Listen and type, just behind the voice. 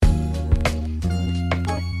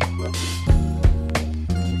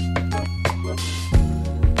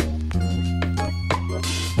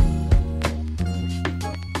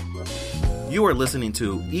You are listening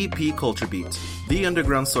to EP Culture Beat, the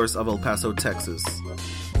underground source of El Paso, Texas.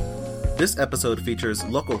 This episode features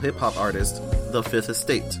local hip-hop artist, The Fifth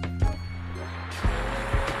Estate.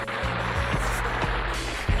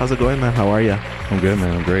 How's it going, man? How are you? I'm good,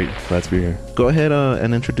 man. I'm great. Glad to be here. Go ahead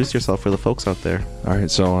and introduce yourself for the folks out there. All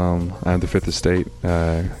right, so I'm The Fifth Estate.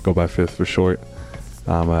 Go by Fifth for short.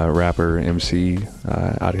 I'm a rapper, MC,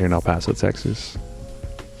 out here in El Paso, Texas.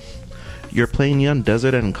 You're playing Neon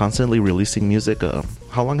Desert and constantly releasing music.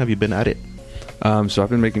 How long have you been at it? So I've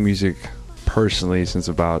been making music personally since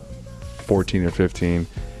about 14 or 15,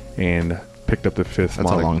 and picked up the Fifth. That's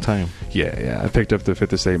a long time. Yeah. I picked up the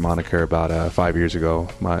Fifth Estate moniker about 5 years ago,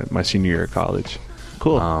 my senior year of college.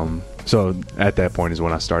 Cool. So at that point is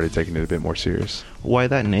when I started taking it a bit more serious. Why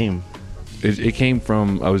that name? It came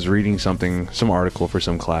from, I was reading some article for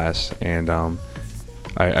some class, and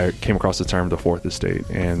I came across the term the Fourth Estate,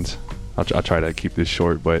 and I'll try to keep this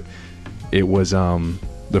short, but it was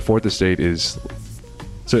the Fourth Estate is,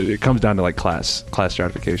 so it comes down to like class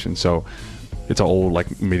stratification. So it's an old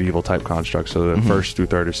like medieval type construct. So the first through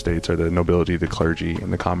third estates are the nobility, the clergy,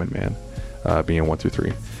 and the common man, being 1 through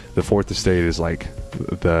 3. The Fourth Estate is like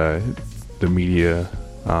the media,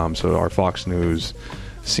 so our Fox News,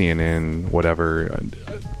 CNN, whatever.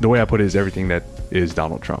 The way I put it is everything that is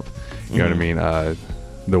Donald Trump. You know what I mean?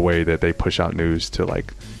 The way that they push out news to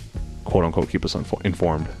like, quote unquote, keep us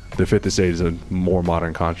informed. The Fifth Estate is a more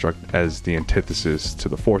modern construct as the antithesis to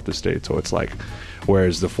the Fourth Estate. So it's like,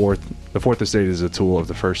 whereas the fourth estate is a tool of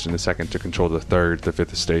the first and the second to control the third, the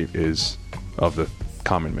Fifth Estate is of the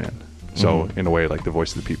common man. So in a way, like the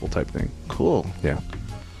voice of the people type thing. Cool. Yeah.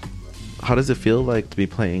 How does it feel like to be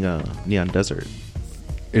playing Neon Desert?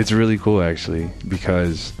 It's really cool, actually,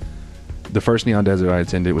 because the first Neon Desert I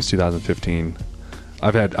attended was 2015.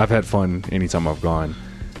 I've had fun anytime I've gone,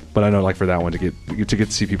 but I know like for that one to get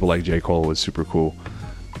to see people like J. Cole was super cool.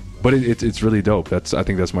 But it's really dope. It's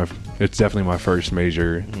definitely my first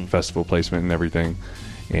major festival placement and everything,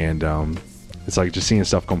 and it's like just seeing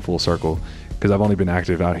stuff come full circle, because I've only been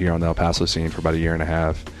active out here on the El Paso scene for about a year and a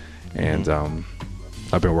half, and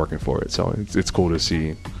I've been working for it, so it's cool to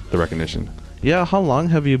see the recognition. Yeah, how long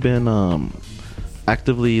have you been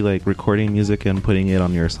actively like recording music and putting it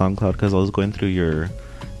on your SoundCloud? Because I was going through your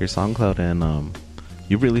SoundCloud, and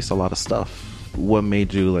you've released a lot of stuff. What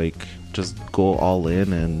made you like just go all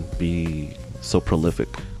in and be so prolific?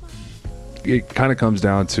 It kind of comes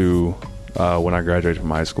down to when I graduated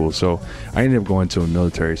from high school. So I ended up going to a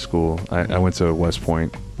military school. I went to West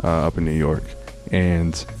Point up in New York,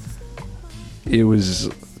 and it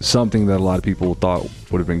was something that a lot of people thought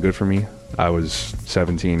would have been good for me. I was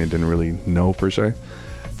 17 and didn't really know per se.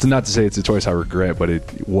 It's not to say it's a choice I regret, but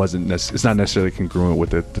it wasn't. It's not necessarily congruent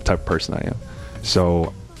with the type of person I am.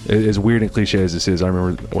 So as weird and cliche as this is, I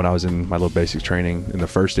remember when I was in my little basic training, in the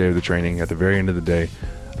first day of the training, at the very end of the day,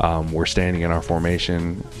 we're standing in our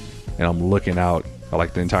formation, and I'm looking out at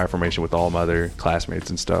like the entire formation with all my other classmates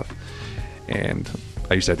and stuff. And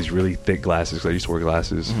I used to have these really thick glasses, because I used to wear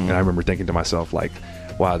glasses, and I remember thinking to myself like,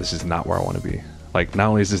 wow, this is not where I want to be. Like, not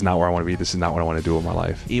only is this not where I want to be, this is not what I want to do with my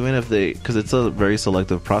life. Even if because it's a very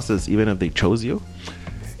selective process, even if they chose you?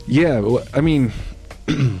 Yeah, well, I mean,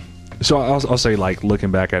 so I'll say, like,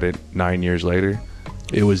 looking back at it 9 years later,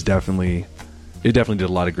 it definitely did a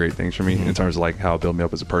lot of great things for me in terms of, like, how it built me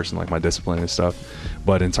up as a person, like, my discipline and stuff.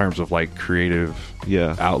 But in terms of, like, creative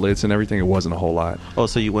outlets and everything, it wasn't a whole lot. Oh,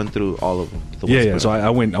 so you went through all of the Yeah. So I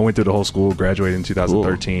went through the whole school, graduated in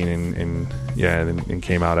 2013, and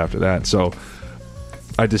came out after that. So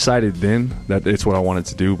I decided then that it's what I wanted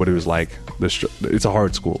to do, but it was like it's a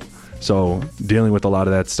hard school, so dealing with a lot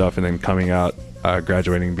of that stuff, and then coming out,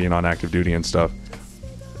 graduating, being on active duty and stuff,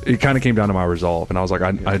 it kind of came down to my resolve. And I was like,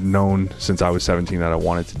 I'd known since I was 17 that I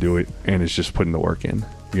wanted to do it, and it's just putting the work in,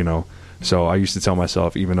 so I used to tell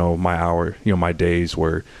myself, even though my days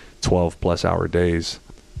were 12+ hour days,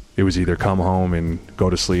 it was either come home and go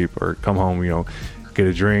to sleep, or come home, get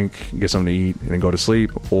a drink, get something to eat, and then go to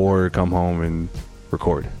sleep, or come home and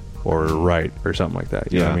record or write or something like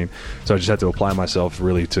that. You know what I mean? So I just had to apply myself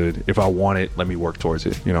really to, if I want it, let me work towards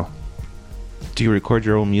it, Do you record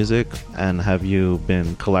your own music, and have you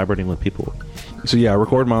been collaborating with people? So yeah, I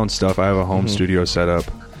record my own stuff. I have a home studio set up.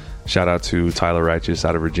 Shout out to Tyler Righteous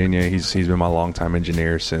out of Virginia. He's been my longtime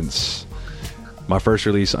engineer since my first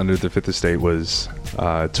release under the Fifth Estate was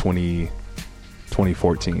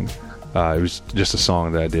 2014. It was just a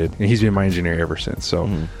song that I did, and he's been my engineer ever since. So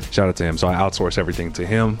shout out to him. So I outsource everything to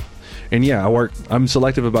him, and I'm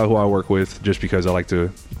selective about who I work with, just because I like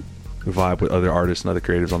to vibe with other artists and other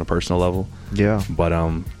creatives on a personal level. Yeah. But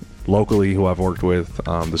locally who I've worked with,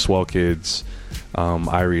 the Swell Kids,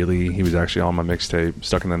 Irie Lee, he was actually on my mixtape,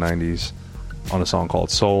 Stuck in the 90s, on a song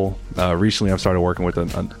called Soul. Recently I've started working with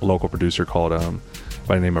a local producer called,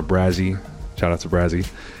 by the name of Brazzy, shout out to Brazzy,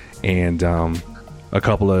 and a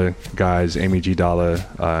couple of guys, Amy G. Dalla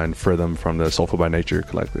and Fritham from the Soulful by Nature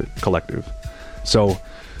collective. So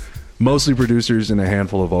mostly producers and a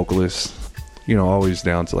handful of vocalists, you know, always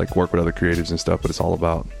down to like work with other creatives and stuff, but it's all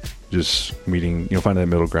about just meeting, you know, finding that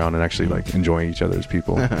middle ground and actually like enjoying each other as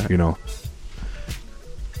people, you know.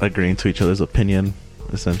 Agreeing to each other's opinion,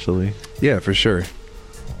 essentially. Yeah, for sure.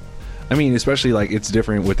 I mean, especially like it's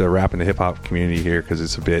different with the rap and the hip hop community here because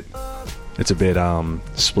it's a bit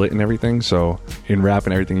split and everything. So in rap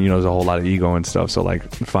and everything, you know, there's a whole lot of ego and stuff. So like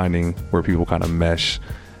finding where people kind of mesh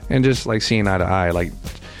and just like seeing eye to eye, like,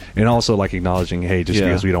 and also like acknowledging, hey, just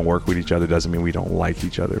because we don't work with each other doesn't mean we don't like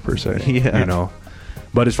each other per se. Yeah. You know.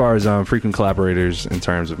 But as far as frequent collaborators in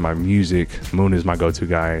terms of my music, Moon is my go-to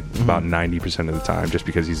guy about 90% of the time, just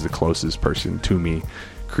because he's the closest person to me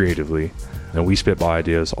creatively. And we spitball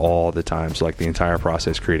ideas all the time. So like the entire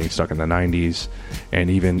process creating Stuck in the 90s, and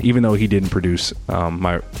even though he didn't produce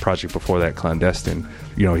my project before that, Clandestine,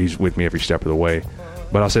 you know, he's with me every step of the way.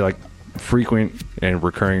 But I'll say like frequent and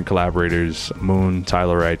recurring collaborators: Moon,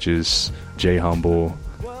 Tyler Righteous, Jay Humble,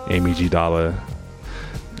 Amy G. Dalla,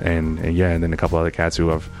 and then a couple other cats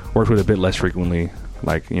who I've worked with a bit less frequently,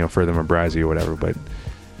 like, you know, Fritham or Brazzy or whatever, but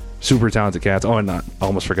super talented cats. Oh, and I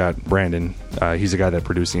almost forgot Brandon. He's the guy that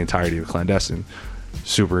produced the entirety of Clandestine.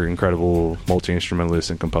 Super incredible multi-instrumentalist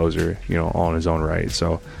and composer, you know, all in his own right.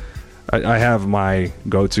 So I have my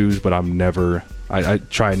go-tos, but I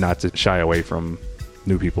try not to shy away from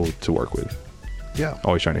new people to work with. Yeah.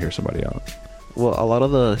 Always trying to hear somebody out. Well, a lot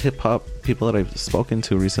of the hip-hop people that I've spoken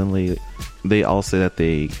to recently, they all say that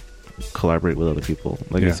they collaborate with other people.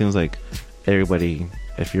 Like, it seems like everybody,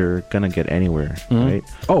 if you're gonna get anywhere, right?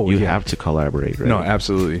 Oh, you have to collaborate, right? No,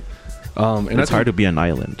 absolutely. And it's hard to be an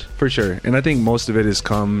island, for sure. And I think most of it has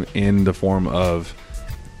come in the form of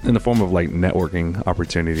like networking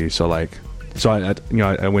opportunities. So like,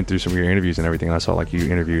 I went through some of your interviews and everything, and I saw like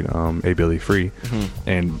you interviewed A Billy Free,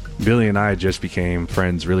 and Billy and I just became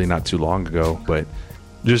friends really not too long ago. But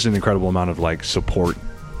just an incredible amount of like support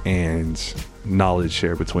and knowledge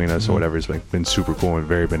share between us or whatever has like been super cool and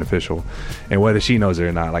very beneficial. And whether she knows it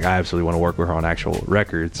or not, like I absolutely want to work with her on actual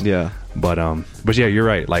records. Yeah. But yeah, you're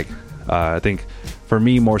right. Like I think for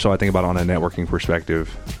me more so, I think about it on a networking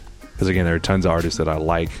perspective, because again, there are tons of artists that I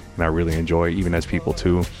like and I really enjoy, even as people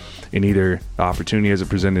too. And either the opportunity hasn't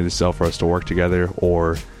presented itself for us to work together,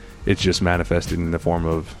 or it's just manifested in the form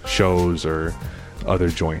of shows or other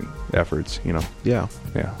joint efforts, you know? Yeah.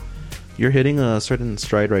 You're hitting a certain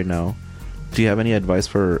stride right now. Do you have any advice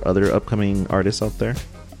for other upcoming artists out there?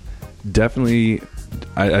 Definitely,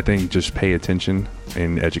 I think just pay attention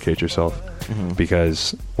and educate yourself,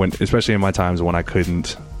 because especially in my times when I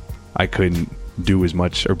couldn't do as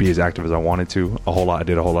much or be as active as I wanted to, I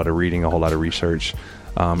did a whole lot of reading, a whole lot of research,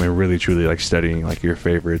 and really truly like studying like your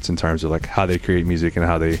favorites in terms of like how they create music and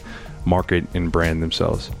how they market and brand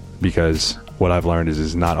themselves. Because what I've learned is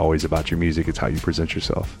it's not always about your music, it's how you present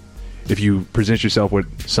yourself. If you present yourself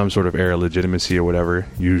with some sort of air of legitimacy or whatever,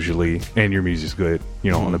 usually, and your music's good,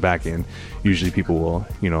 you know, on the back end, usually people will,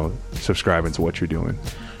 you know, subscribe into what you're doing.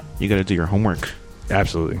 You got to do your homework.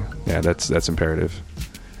 Absolutely. Yeah, that's imperative.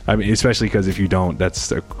 I mean, especially because if you don't,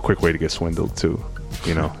 that's a quick way to get swindled too.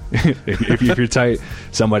 You know, if you're tight,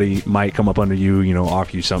 somebody might come up under you, you know,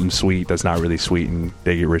 offer you something sweet that's not really sweet, and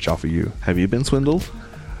they get rich off of you. Have you been swindled?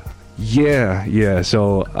 Yeah.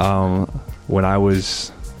 So when I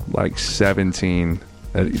was like 17,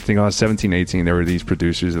 I think I was 17, 18, there were these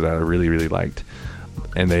producers that I really, really liked.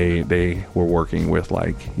 And they were working with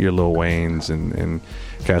like your Lil Waynes and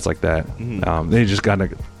cats like that.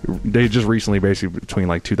 They just recently, basically between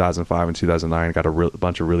like 2005 and 2009, got a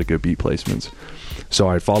bunch of really good beat placements. So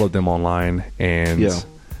I followed them online, and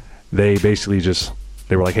they basically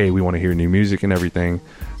they were like, hey, we want to hear new music and everything.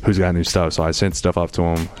 Who's got new stuff? So I sent stuff up to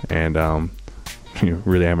them, and you know,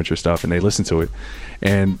 really amateur stuff, and they listened to it.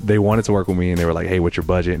 And they wanted to work with me, and they were like, hey, what's your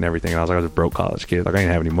budget and everything? And I was like, I was a broke college kid. Like, I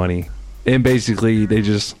didn't have any money. And basically, they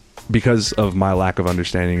just, because of my lack of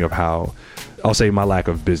understanding of how, I'll say my lack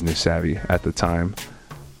of business savvy at the time,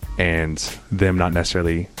 and them not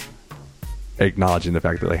necessarily acknowledging the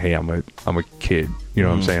fact that, like, hey, I'm a kid. You know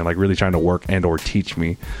what I'm saying? Like, really trying to work and or teach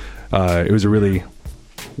me. It was a really,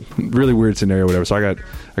 really weird scenario, whatever. So I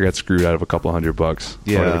got screwed out of a couple $100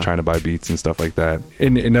 whatever, trying to buy beats and stuff like that.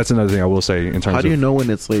 And that's another thing I will say in terms of, how do you know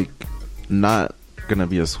when it's like not gonna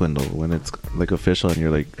be a swindle, when it's like official and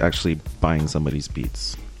you're like actually buying somebody's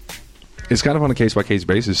beats? It's kind of on a case-by-case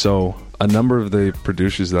basis. So a number of the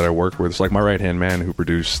producers that I work with, it's like my right-hand man who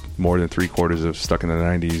produced more than 3/4 of Stuck in the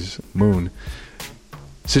 90s, Moon.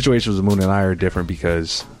 Situations with Moon and I are different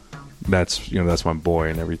because that's my boy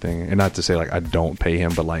and everything. And not to say like I don't pay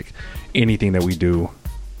him, but like anything that we do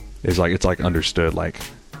is like, it's like understood, like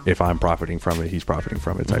if I'm profiting from it, he's profiting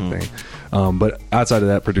from it type thing. But outside of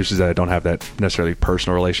that, producers that I don't have that necessarily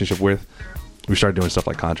personal relationship with, we started doing stuff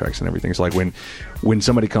like contracts and everything. So like when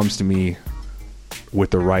somebody comes to me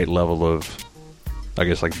with the right level of, I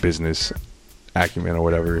guess, like business acumen or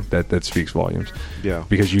whatever, that speaks volumes. Yeah.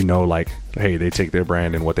 Because like, hey, they take their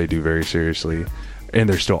brand and what they do very seriously, and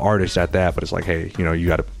they're still artists at that, but it's like, hey, you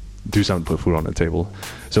got to do something to put food on the table.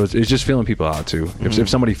 So it's just feeling people out too. If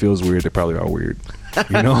somebody feels weird, they probably are weird.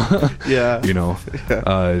 Yeah. You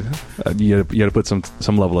got to put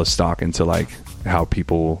some level of stock into like how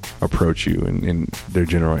people approach you and their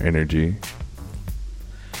general energy.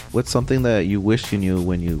 What's something that you wish you knew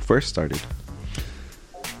when you first started?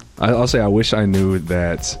 I'll say I wish I knew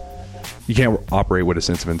that you can't operate with a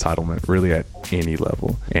sense of entitlement really at any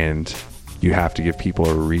level, and you have to give people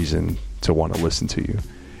a reason to want to listen to you,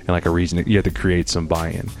 and like a reason you have to create some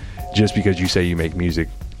buy-in. Just because you say you make music,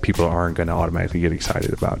 people aren't going to automatically get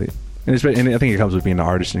excited about it. And I think it comes with being an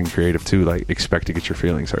artist and creative too. Like, expect to get your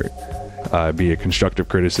feelings hurt. Be it constructive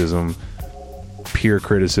criticism, peer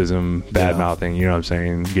criticism, bad mouthing, you know what I'm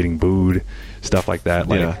saying, getting booed, stuff like that.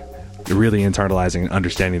 Like, really internalizing and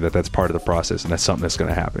understanding that that's part of the process and that's something that's going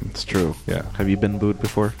to happen. It's true. Yeah. Have you been booed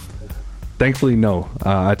before? Thankfully, no.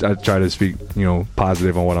 I try to speak,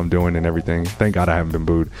 positive on what I'm doing and everything. Thank God I haven't been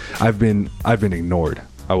booed. I've been ignored.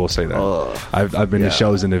 I will say that. I've been to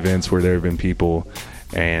shows and events where there have been people,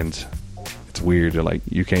 and it's weird. They're like,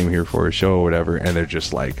 you came here for a show or whatever, and they're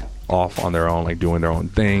just like off on their own, like doing their own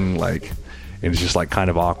thing, like, and it's just like kind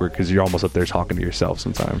of awkward because you're almost up there talking to yourself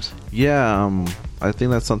sometimes. Yeah, I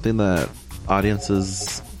think that's something that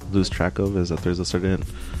audiences lose track of, is that there's a certain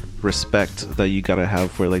respect that you gotta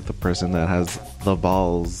have for like the person that has the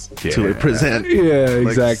balls to represent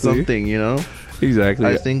like something, Exactly.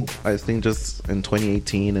 I think just in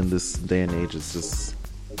 2018, in this day and age, it's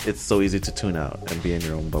so easy to tune out and be in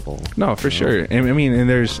your own bubble. No, for sure. And I mean, and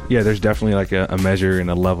there's definitely like a measure and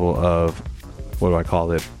a level of, what do I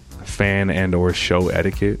call it, fan and or show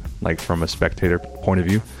etiquette, like from a spectator point of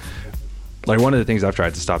view. Like, one of the things I've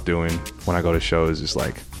tried to stop doing when I go to shows is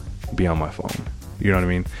like be on my phone. You know what I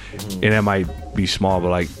mean? And it might be small, but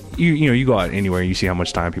like you go out anywhere, you see how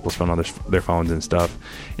much time people spend on their phones and stuff,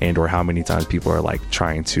 and or how many times people are like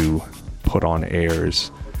trying to put on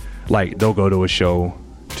airs. Like, they'll go to a show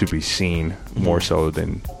to be seen more so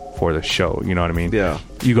than for the show. You know what I mean? Yeah.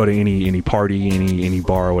 You go to any party, any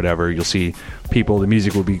bar or whatever, you'll see people. The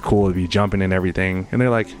music will be cool, to be jumping and everything, and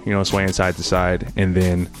they're like swaying side to side, and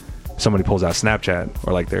then somebody pulls out Snapchat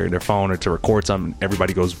or like their phone or to record something,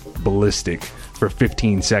 everybody goes ballistic for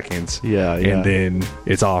 15 seconds. And then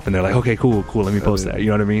it's off, and they're like, okay, cool, let me post that. You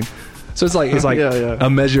know what I mean? So it's like a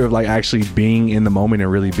measure of like actually being in the moment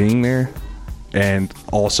and really being there, and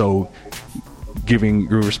also giving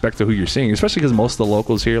respect to who you're seeing, especially because most of the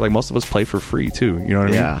locals here, like most of us play for free too. You know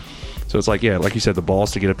what I mean? So it's like, like you said, the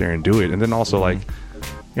balls to get up there and do it, and then also like,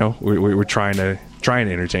 we're trying to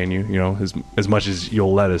entertain you, as much as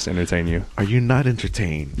you'll let us entertain you. Are you not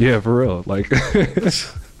entertained? Yeah, for real. Like,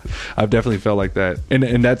 I've definitely felt like that,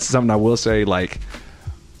 and that's something I will say, like,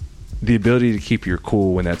 the ability to keep your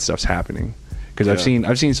cool when that stuff's happening. Because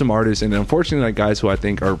I've seen some artists, and unfortunately, like, guys who I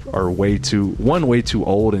think are way too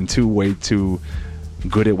old, and way too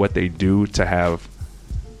good at what they do to have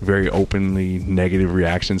very openly negative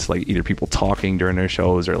reactions to like either people talking during their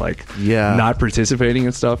shows or like not participating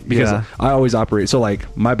and stuff. Because I always operate, so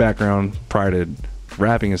like my background prior to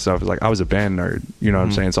rapping and stuff is like I was a band nerd, you know what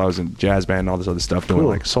I'm saying? So I was in jazz band and all this other stuff, doing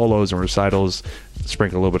like solos and recitals,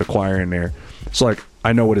 sprinkle a little bit of choir in there. So like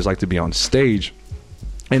I know what it's like to be on stage,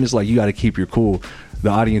 and it's like you got to keep your cool. The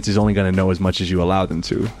audience is only going to know as much as you allow them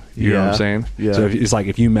to. You know what I'm saying? Yeah. So it's like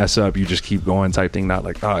if you mess up, you just keep going type thing, not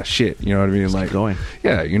like, oh shit, you know what I mean? Just like keep going.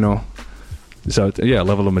 Yeah, So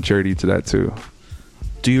level of maturity to that too.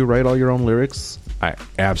 Do you write all your own lyrics? I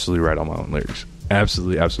absolutely write all my own lyrics.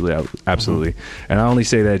 Absolutely. And I only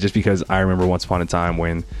say that just because I remember once upon a time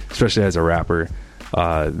when, especially as a rapper,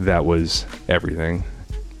 that was everything.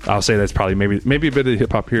 I'll say that's probably maybe a bit of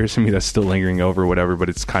hip hop here to me that's still lingering over, whatever, but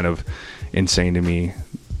it's kind of insane to me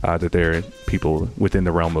that there are people within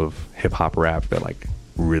the realm of hip hop rap that like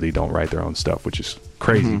really don't write their own stuff, which is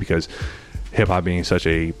crazy because hip hop being such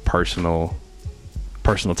a personal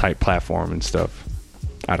type platform and stuff.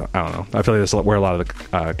 I don't know. I feel like that's where a lot of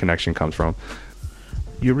the connection comes from.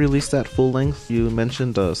 You released that full length. You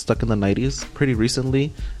mentioned Stuck in the 90s pretty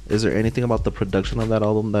recently. Is there anything about the production of that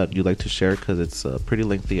album that you'd like to share? Because it's a pretty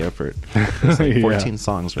lengthy effort. It's like 14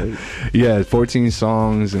 songs, right? Yeah, 14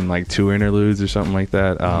 songs and like 2 interludes or something like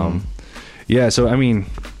that. Yeah, so I mean,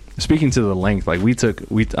 speaking to the length, like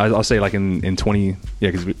I'll say like in 20,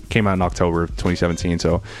 because it came out in October of 2017.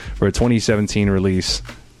 So for a 2017 release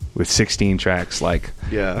with 16 tracks, like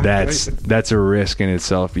that's a risk in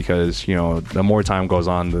itself, because the more time goes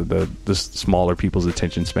on, the smaller people's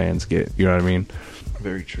attention spans get. You know what I mean?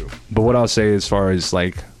 Very true. But what I'll say as far as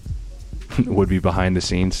like would be behind the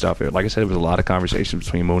scenes stuff, like I said, it was a lot of conversation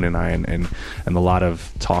between Moon and I, and a lot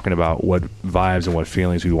of talking about what vibes and what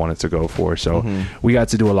feelings we wanted to go for. So we got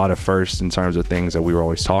to do a lot of firsts in terms of things that we were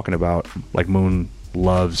always talking about. Like Moon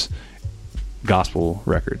loves gospel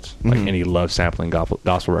records, like, and he loves sampling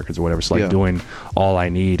gospel records or whatever. So like doing All I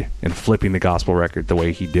Need and flipping the gospel record the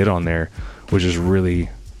way he did on there was just really,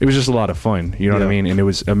 it was just a lot of fun. You know what I mean? And it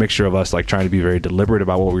was a mixture of us like trying to be very deliberate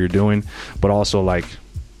about what we were doing, but also like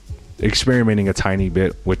experimenting a tiny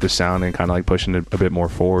bit with the sound and kind of like pushing it a bit more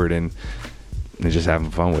forward and just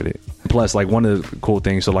having fun with it. Plus, like, one of the cool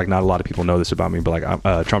things, so like not a lot of people know this about me, but like I'm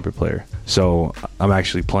a trumpet player, so I'm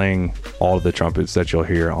actually playing all of the trumpets that you'll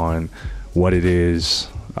hear on What It Is,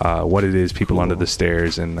 People Under the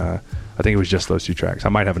Stairs, and I think it was just those 2 tracks. I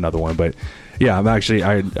might have another one, but yeah, I'm actually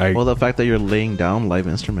well, the fact that you're laying down live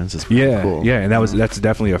instruments is pretty cool. Yeah, and that's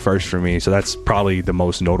definitely a first for me. So that's probably the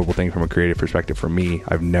most notable thing from a creative perspective for me.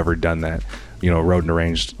 I've never done that. Wrote and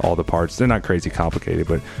arranged all the parts. They're not crazy complicated,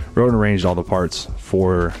 but wrote and arranged all the parts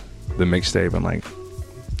for the mixtape, and like,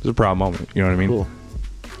 it's a proud moment. You know what I mean? Cool.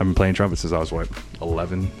 I've been playing trumpet since I was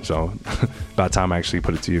 11, so about time I actually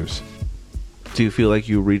put it to use. Do you feel like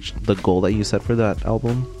you reached the goal that you set for that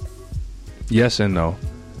album? Yes and no.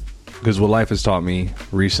 Because what life has taught me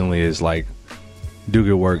recently is like, do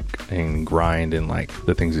good work and grind, and like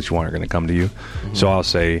the things that you want are going to come to you. So I'll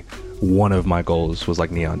say one of my goals was like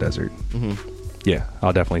Neon Desert. Yeah,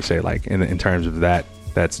 I'll definitely say like in terms of that,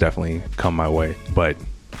 that's definitely come my way. But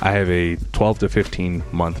I have a 12 to 15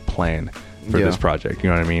 month plan for this project. You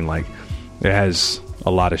know what I mean? Like, it has a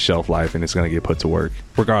lot of shelf life, and it's going to get put to work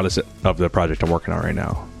regardless of the project I'm working on right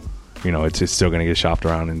now. It's still going to get shopped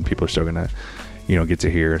around, and people are still going to get to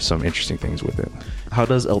hear some interesting things with it. How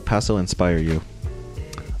does El Paso inspire you?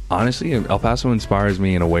 Honestly, El Paso inspires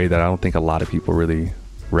me in a way that I don't think a lot of people really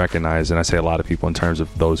recognize, and I say a lot of people in terms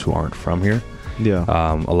of those who aren't from here.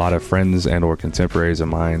 A lot of friends and or contemporaries of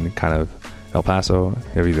mine kind of El Paso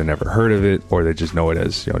have either never heard of it, or they just know it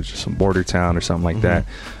as just some border town or something like that.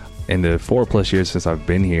 In the 4+ years since I've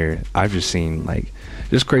been here, I've just seen like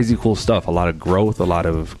just crazy cool stuff, a lot of growth, a lot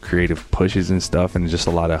of creative pushes and stuff, and just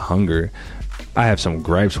a lot of hunger. I have some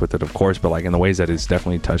gripes with it, of course, but like in the ways that it's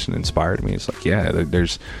definitely touched and inspired me. It's like, yeah,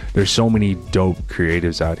 there's so many dope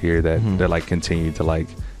creatives out here that like continue to like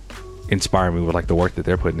inspire me with like the work that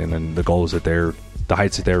they're putting in, and the goals that the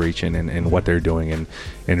heights that they're reaching, and what they're doing,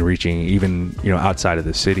 and reaching even outside of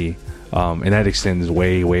the city. And that extends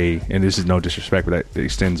way, and this is no disrespect, but that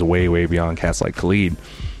extends way beyond cats like Khalid,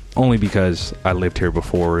 only because I lived here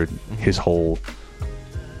before his whole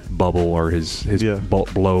bubble or his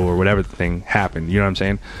blow or whatever the thing happened. You know what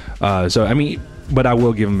I'm saying? So I mean, but I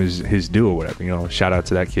will give him his due or whatever. Shout out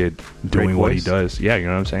to that kid doing what he does. Yeah, you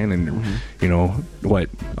know what I'm saying? And what,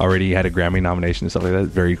 already had a Grammy nomination and stuff like that.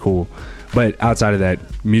 Very cool. But outside of that,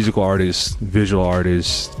 musical artists, visual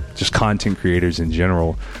artists, just content creators in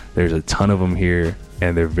general, there's a ton of them here,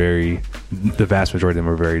 and the vast majority of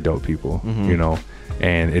them are very dope people,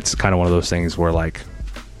 and it's kind of one of those things where like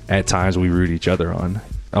at times we root each other on.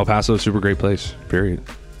 El Paso is a super great place, period.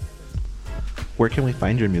 Where can we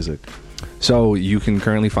find your music? So you can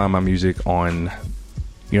currently find my music on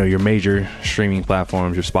your major streaming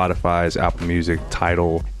platforms, your Spotify's, Apple Music,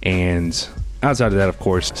 Tidal, and outside of that, of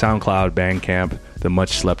course, SoundCloud, Bandcamp, the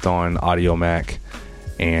much slept on Audio Mac,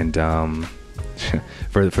 and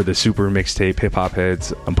for the super mixtape hip hop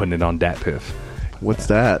heads, I'm putting it on DatPiff. What's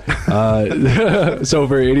that? So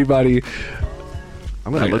for anybody,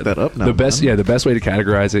 I'm gonna look that up now. The best way to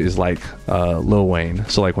categorize it is like Lil Wayne.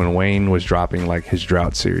 So like when Wayne was dropping like his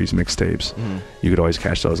Drought series mixtapes, you could always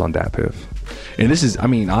catch those on DatPiff. And this is, I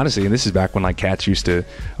mean, honestly, and this is back when like cats used to,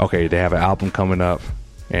 okay, they have an album coming up,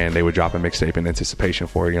 and they would drop a mixtape in anticipation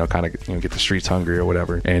for it, kind of get the streets hungry or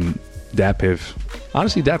whatever. And DatPiff,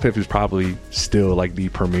 honestly, DatPiff is probably still like the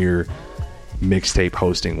premier mixtape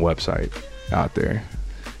hosting website out there.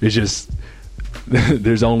 It's just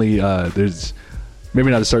there's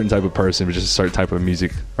maybe not a certain type of person, but just a certain type of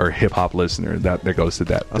music or hip hop listener that goes to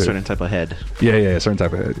that. A certain type of head. Yeah, a certain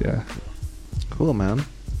type of head. Yeah. Cool, man.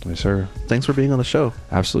 Yes, sir. Thanks for being on the show.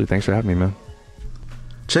 Absolutely. Thanks for having me, man.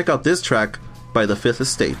 Check out this track by The Fifth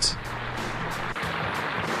Estate.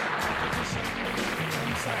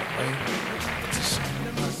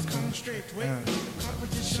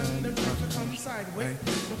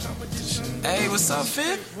 Hey, what's up,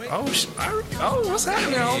 Fit? Oh, what's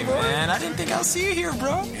happening, Hey, homeboy? man, I didn't think I'll see you here,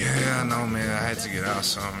 bro. Yeah, I know, man. I had to get out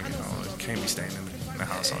some, can't be staying in the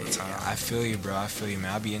house all the time. I feel you, bro. I feel you,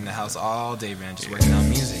 man. I'll be in the house all day, man, just working on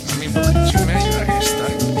music. I mean, but look at you, man. You out here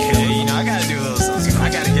stuck. Yeah, I gotta do a little something. I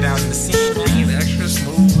gotta get out in the scene, man. Being extra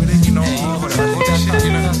smooth with it, Hey, hold on. Hold that shit,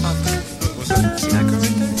 thought. What's that? See that girl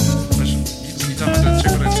right there? You talking about the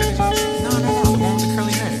chick with the titties? No. The one with the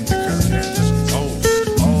curly hair.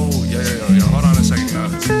 Yeah. Hold on a second, y'all.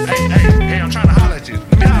 Hey, I'm trying to holler at you.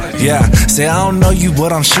 Let me holler at you. Yeah, say I don't know you,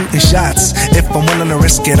 but I'm shooting shots. If I'm willing to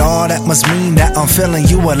risk it all, that must mean that I'm feeling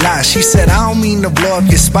you a lot. She said, I don't mean to blow up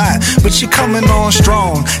your spot, but you're coming on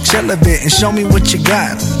strong. Chill a bit and show me what you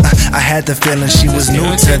got. I had the feeling she was new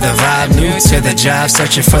to the vibe, new to the job,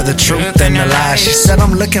 searching for the truth and the lie. She said,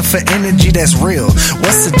 I'm looking for energy that's real.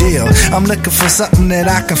 What's the deal? I'm looking for something that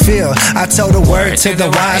I can feel. I told the word to the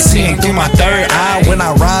wise, seeing through my third eye. When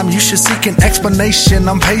I rhyme, you should seek an explanation.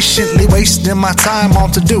 I'm patiently wasting my time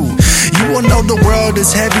on to do. You will know the world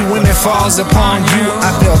is heavy when it falls upon you.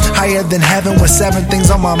 I feel higher than heaven with 7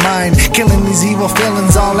 things on my mind, killing these evil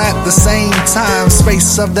feelings all at the same time.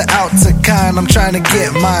 Space of the outer kind, I'm trying to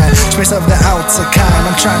get mine. Space of the outer kind,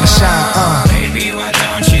 I'm trying to shine. Baby, why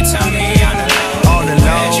don't you tell me on the low? On the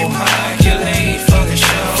low. Did you park your late for the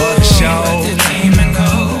show? For the show. You let the demon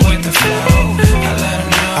go with the flow.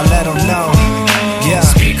 I let 'em know. Yeah.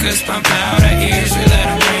 Speakers pump out our ears, we let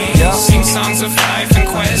 'em ring. Yep. Sing songs of life and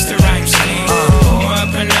quest the rhyme scheme. Pour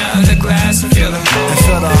up another glass and feel the whole. And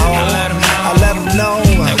feel the whole. I let 'em know. I let 'em know.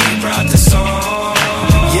 That we brought the soul.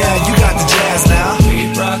 Yeah, you got the jazz now.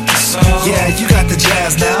 We brought the soul. Yeah, you got the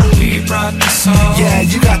jazz now. We brought the soul. Yeah,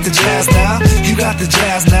 you got the jazz now. You got the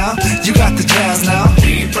jazz now. You got the jazz now.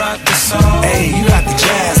 We brought the soul. Hey, you got the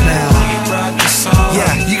jazz now. We brought the soul.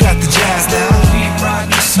 Yeah, you got the jazz now. We brought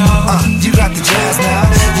the soul. You got the jazz now.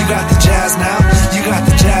 You got the jazz now. You got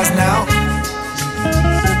the jazz now.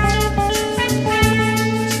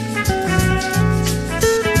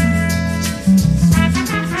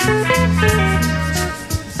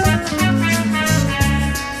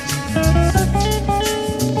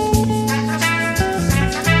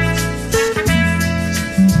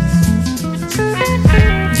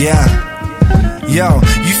 Yeah. Yo,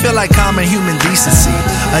 you feel like common human decency,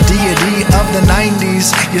 a deity of the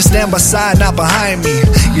 90s. You stand beside, not behind me.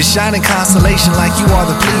 You're shining constellation like you are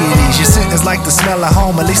the Pleiades. Your scent is like the smell of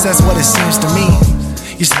home, at least that's what it seems to me.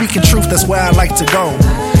 You're speaking truth, that's where I like to go.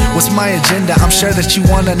 What's my agenda? I'm sure that you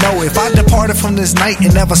wanna know. If I departed from this night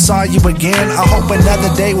and never saw you again, I hope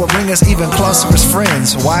another day will bring us even closer as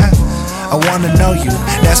friends. Why? I wanna know you,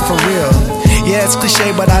 that's for real. Yeah, it's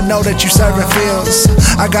cliche, but I know that you serving feels.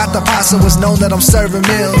 I got the pasta, it's known that I'm serving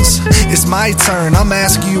meals. It's my turn, I'm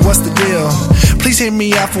asking you what's the deal. Please hear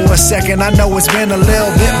me out for a second. I know it's been a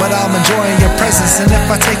little bit, but I'm enjoying your presence. And if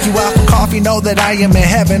I take you out for coffee, know that I am in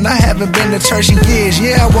heaven. I haven't been to church in years.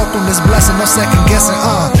 Yeah, I welcome this blessing, no second guessing.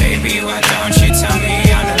 Baby, why don't you tell me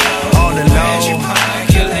on the low? On the low. Did you park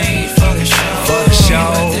your late for the show? For the show.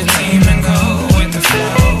 You let the demon go with the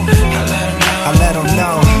flow. I let 'em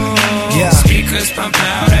know. Yeah. Speakers pump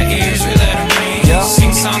out our ears, we let 'em ring. Yep.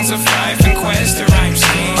 Sing songs of life and quest the rhyme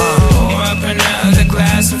scheme. Pour up another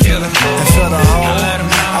glass and feel the whole. And feel the whole.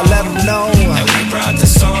 I let 'em know that we brought the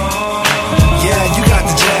soul. Yeah, you got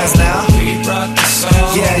the jazz now. We brought the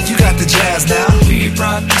soul. Yeah, you got the jazz now. We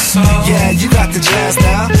brought the soul. Yeah, you got the jazz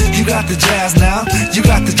now. You got the jazz now. You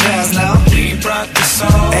got the jazz now. We brought the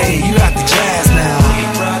soul. Hey, you got the jazz now. We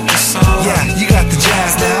brought the soul. Yeah, you got the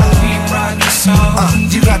jazz now. We brought the soul.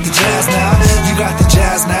 You got the jazz now. You got the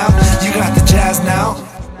jazz now. You got the jazz now.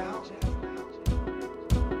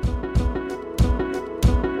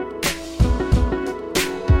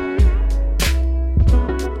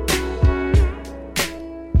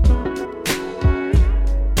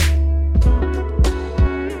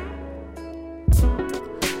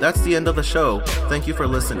 That's the end of the show. Thank you for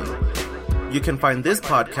listening. You can find this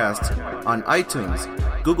podcast on iTunes,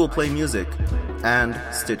 Google Play Music, and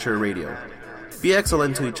Stitcher Radio. Be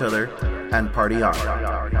excellent to each other and party on.